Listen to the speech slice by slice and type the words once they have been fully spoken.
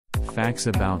Facts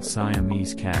about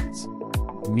Siamese cats.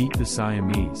 Meet the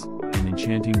Siamese, an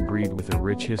enchanting breed with a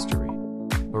rich history.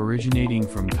 Originating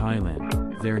from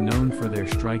Thailand, they're known for their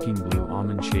striking blue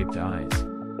almond-shaped eyes.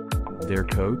 Their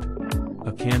coat?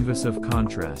 A canvas of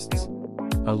contrasts.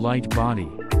 A light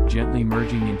body, gently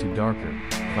merging into darker,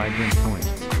 vibrant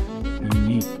points.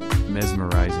 Unique,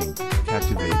 mesmerizing,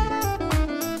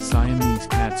 captivating. Siamese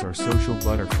cats are social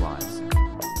butterflies.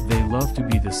 They love to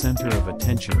be the center of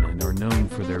attention and are known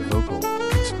for their vocal,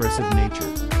 expressive nature.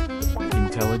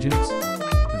 Intelligence?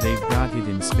 They've got it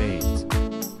in spades.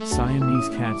 Siamese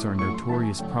cats are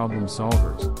notorious problem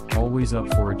solvers, always up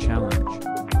for a challenge.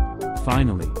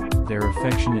 Finally, their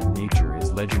affectionate nature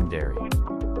is legendary.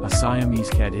 A Siamese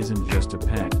cat isn't just a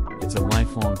pet, it's a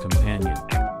lifelong companion.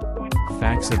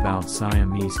 Facts about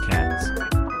Siamese cats.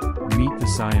 Meet the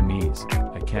Siamese,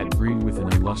 a cat breed with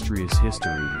an illustrious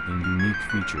history and unique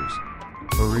features.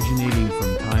 Originating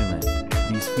from Thailand,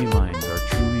 these felines are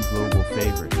truly global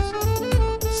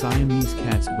favorites. Siamese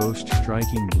cats boast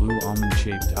striking blue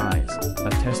almond-shaped eyes, a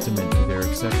testament to their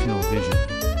exceptional vision.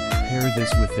 Pair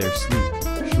this with their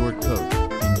sleek, short coat,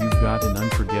 and you've got an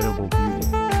unforgettable beauty.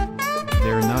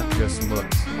 They're not just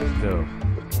looks, though.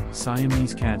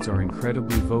 Siamese cats are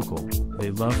incredibly vocal,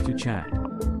 they love to chat.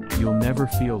 You'll never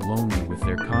feel lonely with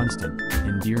their constant,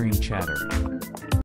 endearing chatter.